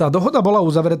 Tá dohoda bola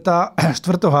uzavretá 4.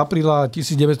 apríla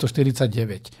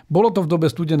 1949. Bolo to v dobe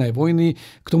studenej vojny,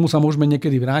 k tomu sa môžeme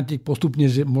niekedy vrátiť postupne,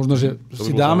 že možno, že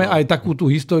si dáme aj takú tú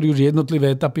históriu, že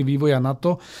jednotlivé etapy vývoja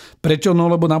NATO. Prečo? No,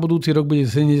 lebo na budúci rok bude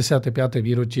 75.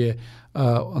 výročie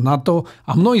NATO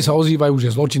a mnohí sa ozývajú,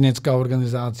 že zločinecká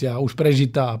organizácia, už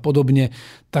prežitá a podobne.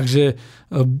 Takže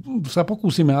sa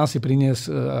pokúsime asi priniesť,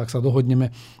 ak sa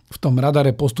dohodneme, v tom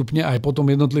radare postupne aj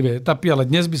potom jednotlivé etapy, ale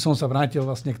dnes by som sa vrátil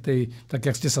vlastne k tej, tak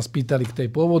jak ste sa spýtali, k tej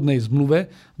pôvodnej zmluve,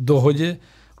 dohode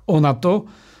o NATO.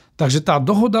 Takže tá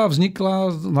dohoda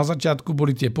vznikla, na začiatku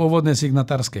boli tie pôvodné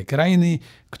signatárske krajiny,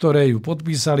 ktoré ju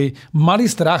podpísali.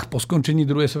 Mali strach po skončení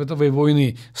druhej svetovej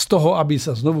vojny z toho, aby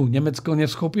sa znovu Nemecko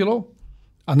neschopilo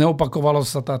a neopakovala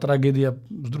sa tá tragédia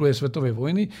z druhej svetovej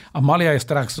vojny a mali aj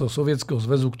strach zo Sovietskeho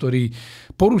zväzu, ktorý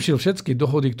porušil všetky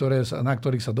dohody, na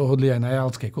ktorých sa dohodli aj na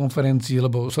Jalskej konferencii,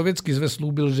 lebo Sovietsky zväz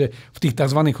slúbil, že v tých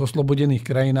tzv. Oslobodených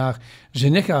krajinách,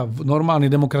 že nechá normálny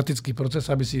demokratický proces,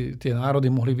 aby si tie národy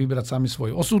mohli vybrať sami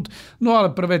svoj osud. No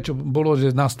ale prvé, čo bolo,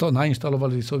 že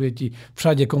nainštalovali Sovieti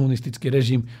všade komunistický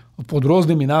režim pod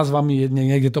rôznymi názvami.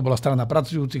 Niekde to bola strana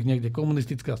pracujúcich, niekde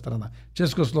komunistická strana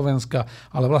Československá,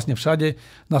 ale vlastne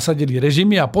všade nasadili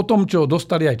režimy a potom, čo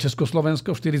dostali aj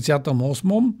Československo v 48.,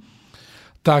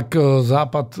 tak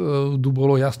Západu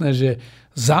bolo jasné, že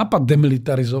Západ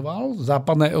demilitarizoval,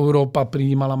 západná Európa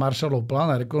prijímala Marshallov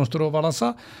plán a rekonštruovala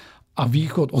sa a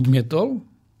Východ odmietol,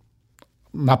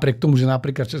 napriek tomu, že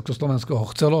napríklad Československo ho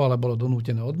chcelo, ale bolo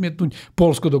donútené odmietnúť.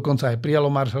 Poľsko dokonca aj prijalo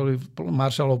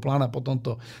Marshallov plán a potom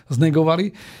to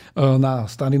znegovali na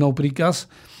Stalinov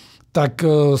príkaz. Tak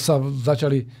sa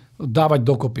začali dávať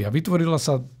dokopy a vytvorila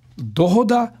sa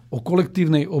dohoda o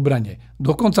kolektívnej obrane.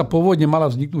 Dokonca pôvodne mala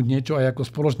vzniknúť niečo aj ako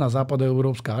spoločná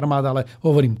západoeurópska armáda, ale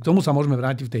hovorím, k tomu sa môžeme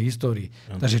vrátiť v tej histórii.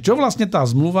 Takže čo vlastne tá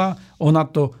zmluva o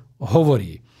NATO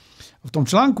hovorí? V tom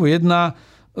článku 1,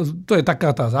 to je taká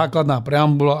tá základná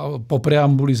preambula, po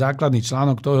preambuli základný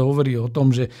článok, ktorý hovorí o tom,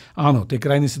 že áno, tie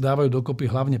krajiny si dávajú dokopy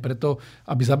hlavne preto,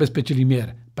 aby zabezpečili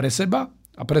mier pre seba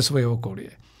a pre svoje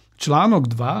okolie.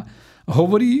 Článok 2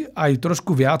 hovorí aj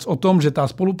trošku viac o tom, že tá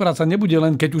spolupráca nebude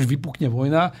len, keď už vypukne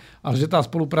vojna, ale že tá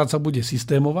spolupráca bude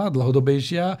systémová,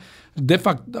 dlhodobejšia, de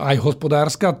facto aj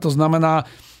hospodárska. To znamená,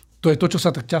 to je to, čo sa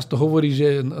tak často hovorí,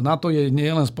 že NATO je nie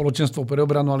len spoločenstvo pre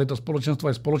obranu, ale je to spoločenstvo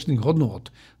aj spoločných hodnôt.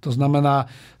 To znamená,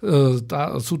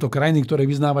 sú to krajiny, ktoré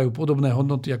vyznávajú podobné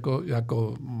hodnoty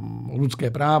ako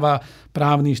ľudské práva,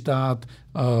 právny štát,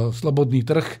 slobodný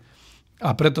trh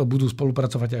a preto budú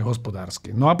spolupracovať aj hospodársky.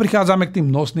 No a prichádzame k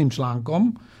tým nosným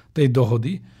článkom tej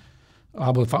dohody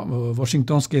alebo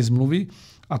Washingtonskej zmluvy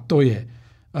a to je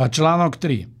článok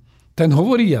 3. Ten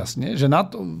hovorí jasne, že na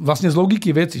to, vlastne z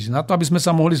logiky veci, že na to, aby sme sa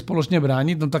mohli spoločne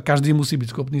brániť, no tak každý musí byť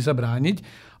schopný sa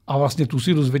brániť a vlastne tú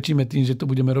silu zväčšíme tým, že to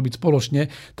budeme robiť spoločne.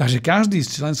 Takže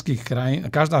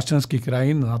každá z členských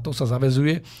krajín na to sa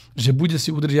zaväzuje, že bude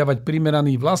si udržiavať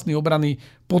primeraný vlastný obranný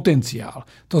potenciál.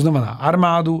 To znamená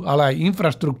armádu, ale aj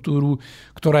infraštruktúru,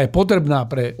 ktorá je potrebná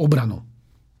pre obranu.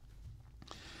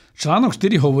 Článok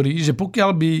 4 hovorí, že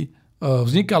pokiaľ by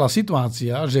vznikala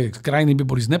situácia, že krajiny by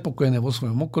boli znepokojené vo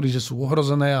svojom okolí, že sú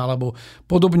ohrozené alebo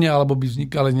podobne, alebo by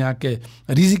vznikali nejaké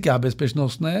riziká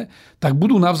bezpečnostné, tak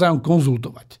budú navzájom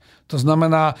konzultovať. To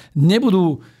znamená,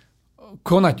 nebudú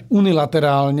konať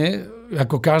unilaterálne,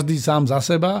 ako každý sám za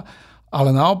seba, ale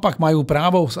naopak majú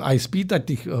právo aj spýtať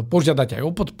požiadať aj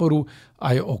o podporu,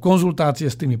 aj o konzultácie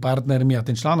s tými partnermi a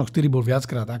ten článok 4 bol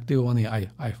viackrát aktivovaný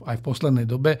aj v poslednej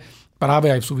dobe,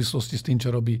 práve aj v súvislosti s tým,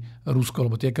 čo robí Rusko,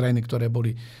 lebo tie krajiny, ktoré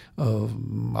boli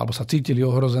alebo sa cítili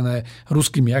ohrozené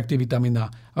ruskými aktivitami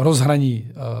na rozhraní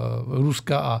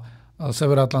Ruska a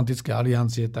Severoatlantické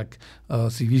aliancie, tak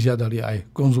si vyžiadali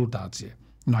aj konzultácie.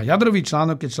 No a jadrový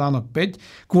článok je článok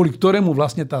 5, kvôli ktorému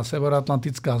vlastne tá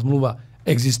Severoatlantická zmluva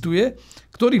existuje,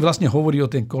 ktorý vlastne hovorí o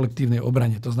tej kolektívnej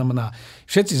obrane. To znamená,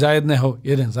 všetci za jedného,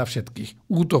 jeden za všetkých.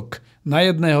 Útok na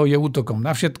jedného je útokom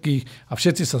na všetkých a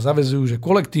všetci sa zaväzujú, že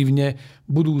kolektívne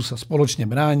budú sa spoločne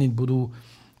brániť,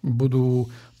 budú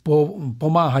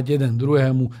pomáhať jeden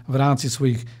druhému v rámci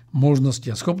svojich možností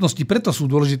a schopností. Preto sú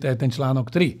dôležité aj ten článok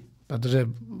 3, pretože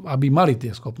aby mali tie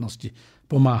schopnosti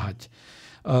pomáhať.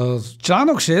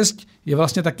 Článok 6 je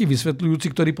vlastne taký vysvetľujúci,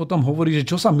 ktorý potom hovorí, že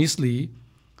čo sa myslí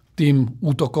tým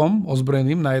útokom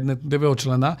ozbrojeným na jednotlivého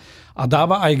člena a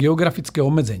dáva aj geografické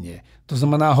obmedzenie. To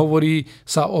znamená, hovorí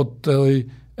sa o tej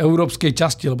európskej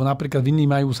časti, lebo napríklad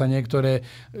vynímajú sa niektoré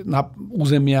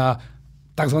územia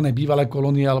tzv. Bývalé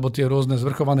kolónie alebo tie rôzne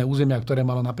zvrchované územia, ktoré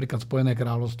malo napríklad Spojené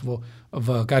kráľovstvo v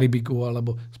Karibiku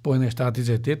alebo Spojené štáty,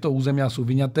 že tieto územia sú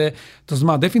vyňaté. To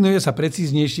znamená, definuje sa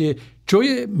precíznejšie, čo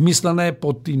je myslené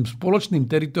pod tým spoločným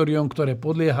teritoriom, ktoré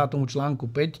podlieha tomu článku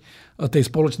 5 tej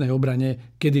spoločnej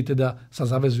obrane, kedy teda sa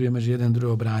zaväzujeme, že jeden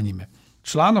druhého bránime.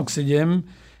 Článok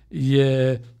 7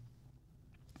 je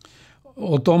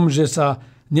o tom, že sa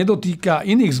nedotýka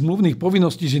iných zmluvných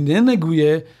povinností, že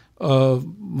neneguje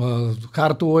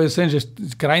chartu OSN, že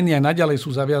krajiny aj naďalej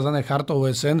sú zaviazané chartou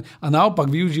OSN a naopak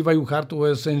využívajú chartu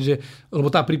OSN,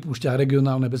 lebo tá pripúšťa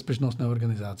regionálne bezpečnostné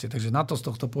organizácie. Takže NATO z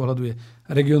tohto pohľadu je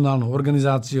regionálnou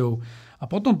organizáciou. A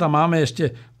potom tam máme ešte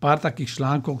pár takých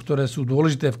článkov, ktoré sú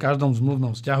dôležité v každom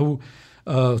zmluvnom vzťahu.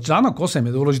 Článok 8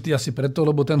 je dôležitý asi preto,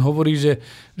 lebo ten hovorí, že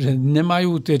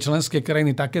nemajú tie členské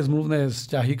krajiny také zmluvné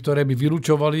vzťahy, ktoré by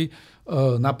vylúčovali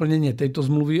naplnenie tejto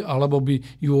zmluvy alebo by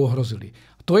ju ohrozili.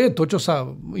 To je to, čo sa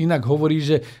inak hovorí,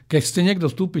 že keď chce niekto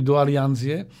vstúpiť do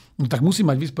aliancie, tak musí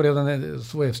mať vysporiadané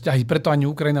svoje vzťahy. Preto ani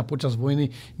Ukrajina počas vojny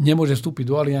nemôže vstúpiť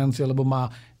do aliancie, lebo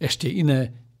má ešte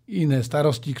iné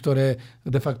starosti, ktoré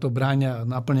de facto bránia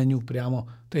naplneniu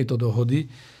priamo tejto dohody.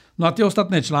 No a tie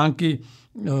ostatné články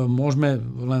môžeme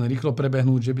len rýchlo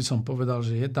prebehnúť, že by som povedal,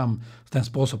 že je tam ten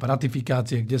spôsob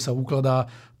ratifikácie, kde sa ukladá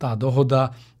tá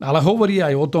dohoda, ale hovorí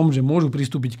aj o tom, že môžu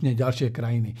pristúpiť k nej ďalšie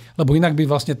krajiny. Lebo inak by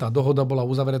vlastne tá dohoda bola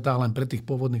uzavretá len pre tých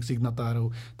pôvodných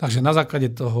signatárov. Takže na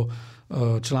základe toho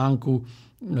článku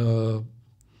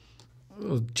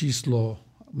číslo,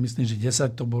 myslím, že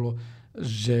 10 to bolo,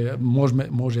 že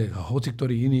môže hoci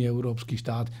ktorý iný európsky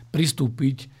štát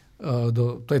pristúpiť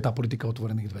to je tá politika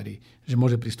otvorených dverí, že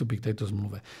môže pristúpiť k tejto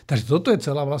zmluve. Takže toto je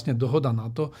celá vlastne dohoda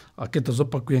NATO a keď to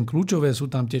zopakujem, kľúčové sú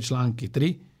tam tie články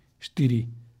 3, 4,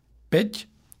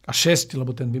 5 a 6,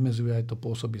 lebo ten vymezuje aj to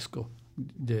pôsobisko,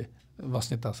 kde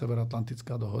vlastne tá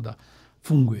severoatlantická dohoda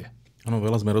funguje. Áno,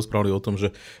 veľa sme rozprávali o tom, že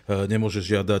nemôže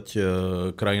žiadať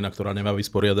krajina, ktorá nemá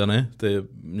vysporiadané tie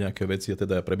nejaké veci a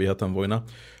teda prebieha tam vojna,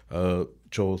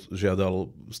 čo žiadal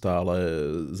stále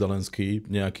Zelenský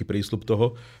nejaký prísľub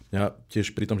toho. Mňa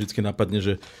tiež pri tom vždy napadne,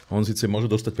 že on síce môže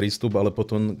dostať prístup, ale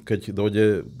potom, keď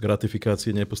dojde k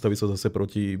ratifikácii, nepostaví sa zase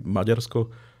proti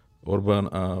Maďarsko, Orbán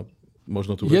a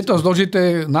možno tu... Je to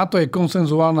zložité, NATO je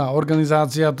konsenzuálna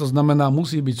organizácia, to znamená,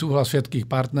 musí byť súhlas všetkých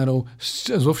partnerov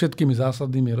so všetkými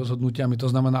zásadnými rozhodnutiami, to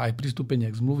znamená aj pristúpenie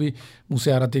k zmluvy,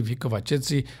 musia ratifikovať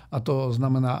všetci a to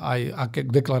znamená aj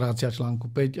deklarácia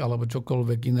článku 5 alebo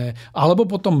čokoľvek iné, alebo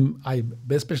potom aj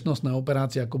bezpečnostná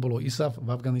operácia, ako bolo ISAF v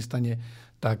Afganistane,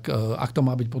 tak ak to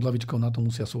má byť pod hlavičkou, na to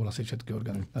musia súhlasiť všetky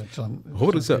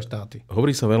štáty.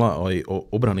 Hovorí sa veľa aj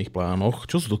o obranných plánoch.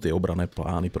 Čo sú to tie obranné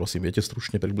plány, prosím? Viete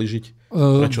stručne približiť?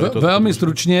 Veľmi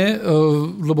stručne,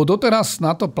 lebo doteraz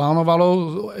na to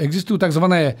plánovalo, existujú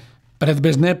tzv.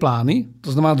 Predbežné plány, to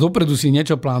znamená, dopredu si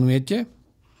niečo plánujete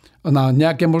na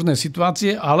nejaké možné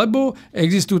situácie, alebo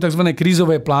existujú tzv.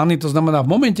 Krízové plány, to znamená v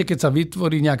momente, keď sa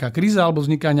vytvorí nejaká kríza alebo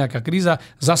vzniká nejaká kríza,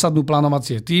 zasadnú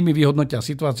plánovacie týmy, vyhodnotia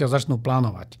situáciu a začnú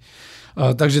plánovať.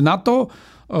 Takže NATO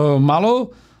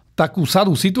malo takú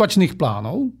sadu situačných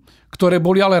plánov, ktoré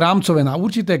boli ale rámcové na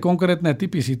určité konkrétne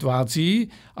typy situácií,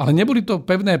 ale neboli to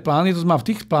pevné plány, to znamená v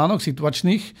tých plánoch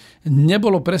situačných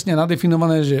nebolo presne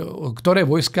nadefinované, že ktoré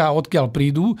vojská odkiaľ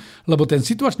prídu, lebo ten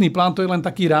situačný plán to je len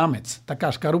taký rámec,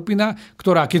 taká škarupina,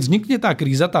 ktorá keď vznikne tá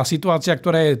kríza, tá situácia,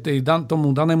 ktorá je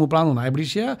tomu danému plánu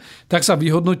najbližšia, tak sa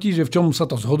vyhodnotí, že v čom sa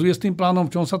to zhoduje s tým plánom,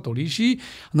 v čom sa to líši.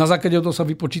 Na základe toho sa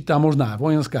vypočíta možná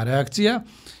vojenská reakcia.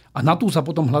 A na tú sa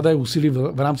potom hľadajú sily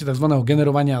v rámci tzv.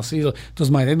 Generovania síl. To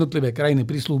znamená, jednotlivé krajiny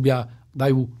prislúbia,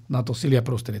 dajú na to sily a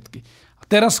prostriedky. A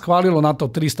teraz schválilo na to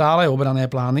 3 stále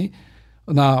obranné plány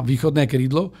na východné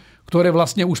krídlo, ktoré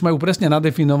vlastne už majú presne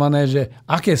nadefinované, že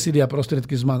aké sily a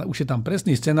prostriedky znamená. Už je tam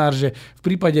presný scenár, že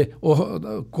v prípade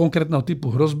konkrétneho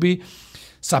typu hrozby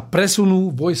sa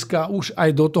presunú vojska už aj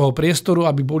do toho priestoru,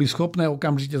 aby boli schopné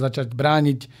okamžite začať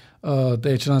brániť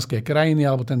tej členskej krajiny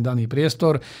alebo ten daný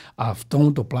priestor a v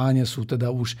tomto pláne sú teda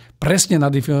už presne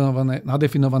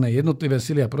nadefinované jednotlivé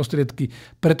sily a prostriedky.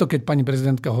 Preto keď pani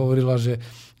prezidentka hovorila, že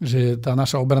tá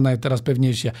naša obrana je teraz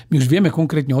pevnejšia, my už vieme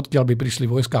konkrétne, odkiaľ by prišli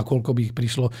vojska a koľko by ich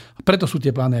prišlo. A preto sú tie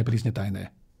plány aj prísne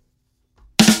tajné.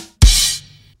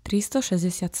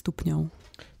 360 stupňov.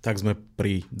 Tak sme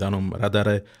pri danom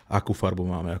radare. Akú farbu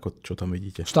máme? Čo tam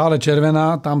vidíte? Stále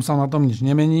červená, tam sa na tom nič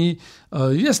nemení.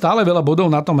 Je stále veľa bodov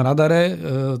na tom radare,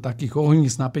 takých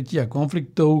ohnízk, napätí a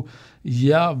konfliktov.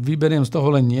 Ja vyberiem z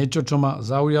toho len niečo, čo ma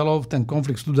zaujalo. Ten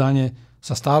konflikt v Sudáne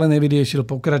sa stále nevyriešil,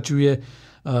 pokračuje.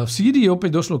 V Sýrii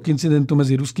opäť došlo k incidentu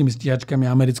medzi ruskými stíhačkami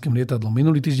a americkým lietadlom.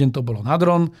 Minulý týždeň to bolo na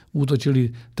dron, útočili,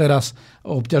 teraz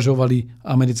obťažovali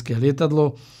americké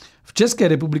lietadlo. V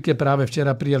Českej republike práve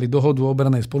včera prijali dohodu o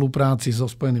obranej spolupráci so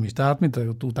Spojenými štátmi, to je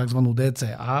tú tzv.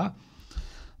 DCA.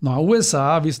 No a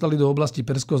USA vyslali do oblasti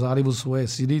Perského zálivu svoje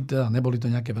sily, teda neboli to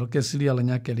nejaké veľké sily, ale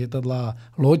nejaké lietadlá,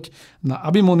 loď,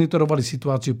 aby monitorovali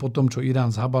situáciu po tom, čo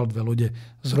Irán zhabal 2 lode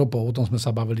s ropou. O tom sme sa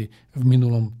bavili v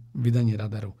minulom vydaní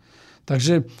radaru.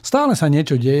 Takže stále sa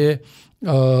niečo deje,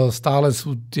 stále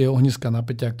sú tie ohniská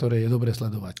napätia, ktoré je dobre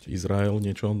sledovať. Izrael,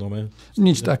 niečo o dome?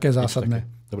 Nič také zásadné.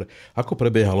 Dobre. Ako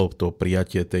prebiehalo to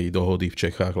prijatie tej dohody v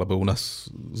Čechách? Lebo u nás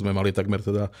sme mali takmer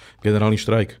teda generálny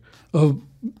štrajk.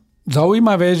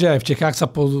 Zaujímavé, že aj v Čechách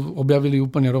sa objavili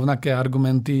úplne rovnaké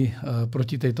argumenty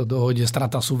proti tejto dohode.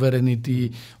 Strata suverenity,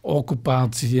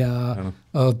 okupácia. Ano.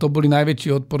 To boli najväčší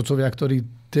odporcovia,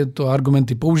 ktorí tieto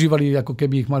argumenty používali, ako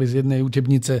keby ich mali z jednej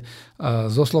učebnice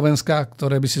zo Slovenska,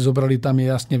 ktoré by si zobrali, tam je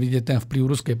jasne vidieť ten vplyv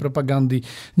ruskej propagandy.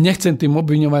 Nechcem tým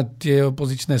obviňovať tie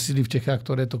opozičné sily v Čechách,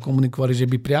 ktoré to komunikovali, že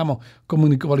by priamo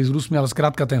komunikovali s Rusmi, ale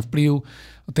skrátka ten vplyv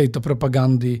tejto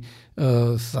propagandy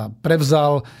sa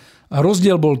prevzal. A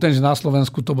rozdiel bol ten, že na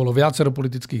Slovensku to bolo viacero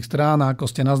politických strán a ako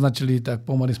ste naznačili, tak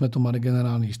pomaly sme tu mali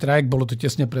generálny štrajk. Bolo to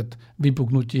tesne pred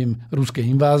vypuknutím ruskej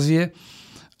invázie.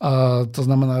 A to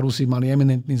znamená, Rusi mali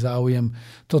eminentný záujem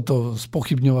toto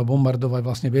spochybňovať, bombardovať,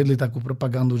 vlastne viedli takú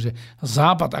propagandu, že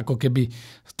Západ ako keby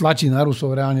tlačí na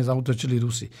Rusov, reálne zaútočili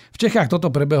Rusi. V Čechách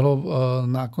toto prebehlo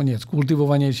nakoniec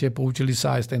kultivovanejšie, poučili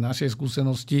sa aj z tej našej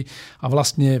skúsenosti a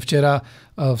vlastne včera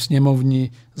v snemovni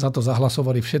za to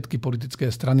zahlasovali všetky politické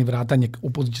strany vrátane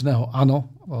opozičného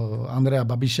ANO, Andreja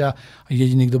Babiša, a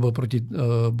jediný, kto bol proti,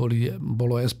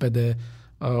 bolo SPD,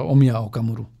 Omia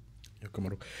Okamuru.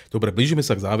 Dobre, blížime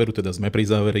sa k záveru, teda sme pri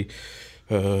záveri.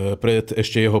 Pred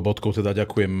ešte jeho bodkou teda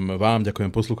ďakujem vám,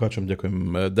 ďakujem poslucháčom,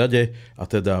 ďakujem Dade a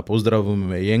teda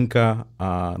pozdravujeme Jenka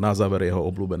a na záver jeho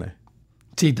obľúbené.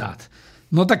 Citát.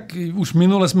 No tak už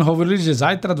minule sme hovorili, že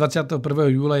zajtra 21.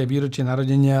 júla je výročie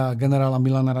narodenia generála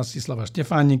Milana Rastislava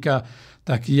Štefánika,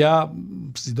 tak ja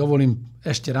si dovolím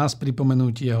ešte raz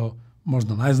pripomenúť jeho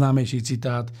možno najznámejší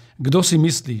citát. Kto si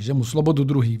myslí, že mu slobodu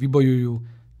druhých vybojujú,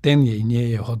 ten jej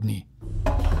nie je hodný.